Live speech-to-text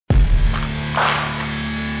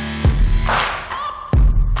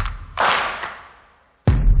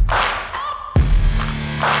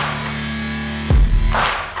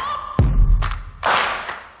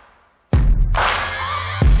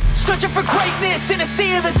darkness in a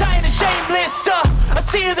sea of the dying and shameless. A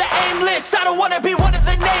sea of the aimless. I don't wanna be one of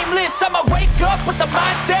the nameless. I'ma wake up with the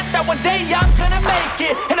mindset that one day I'm gonna make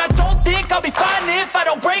it. And I don't think I'll be fine if I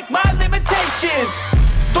don't break my limitations.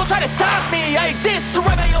 Don't try to stop me, I exist to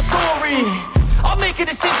write my own story. I'll make a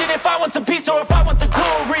decision if I want some peace or if I want the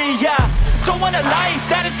glory. Yeah, don't want a life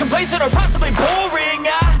that is complacent or possibly boring.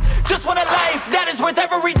 I just want a life that is worth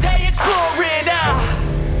every day exploring.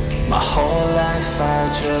 My whole life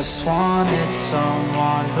I just wanted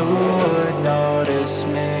someone who would notice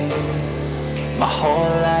me. My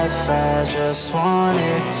whole life I just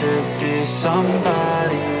wanted to be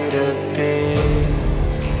somebody to be.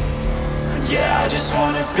 Yeah, I just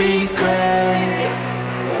wanna be great.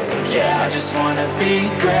 Yeah, I just wanna be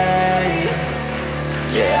great.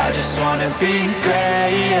 Yeah, I just wanna be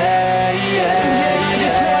great.